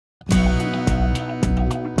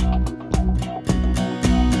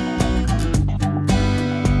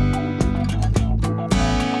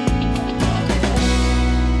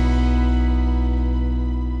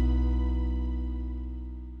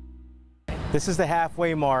This is the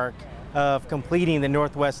halfway mark of completing the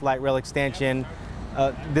Northwest Light Rail extension.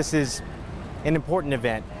 This is an important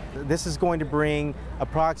event. This is going to bring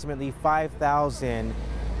approximately 5,000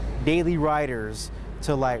 daily riders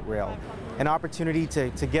to light rail. An opportunity to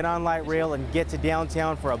get on light rail and get to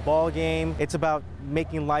downtown for a ball game. It's about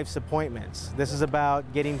making life's appointments. This is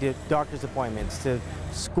about getting to doctor's appointments, to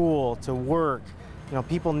school, to work. You know,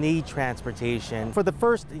 people need transportation. For the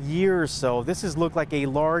first year or so, this has looked like a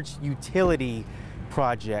large utility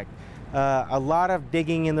project. A lot of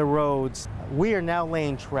digging in the roads. We are now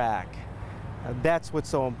laying track. That's what's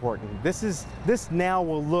so important. This now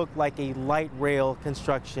will look like a light rail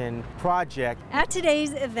construction project. At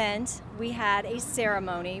today's event, we had a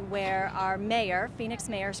ceremony where our mayor, Phoenix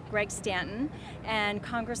Mayor Greg Stanton, and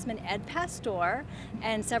Congressman Ed Pastor,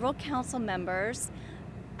 and several council members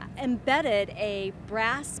embedded a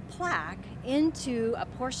brass plaque into a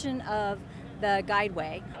portion of the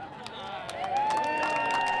guideway.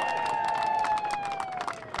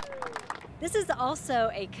 This is also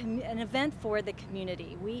an event for the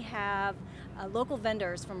community. We have local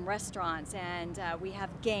vendors from restaurants, and we have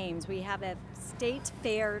games. We have a state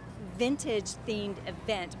fair vintage themed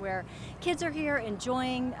event where kids are here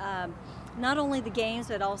enjoying not only the games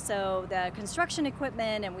but also the construction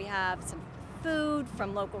equipment, and we have some food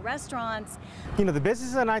from local restaurants. You know, the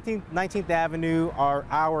businesses on 19th Avenue are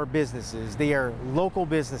our businesses. They are local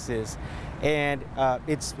businesses, and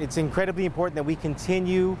it's incredibly important that we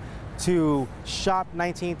continue to shop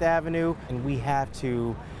 19th Avenue, and we have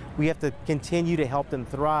to continue to help them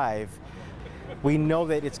thrive. We know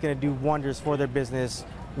that it's going to do wonders for their business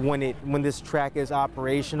when this track is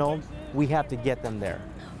operational. We have to get them there.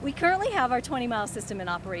 We currently have our 20-mile system in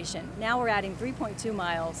operation. Now we're adding 3.2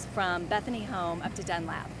 miles from Bethany Home up to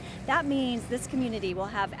Dunlap. That means this community will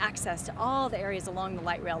have access to all the areas along the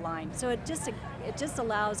light rail line. So it just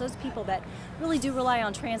allows those people that really do rely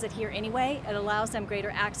on transit here anyway, it allows them greater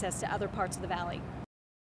access to other parts of the valley.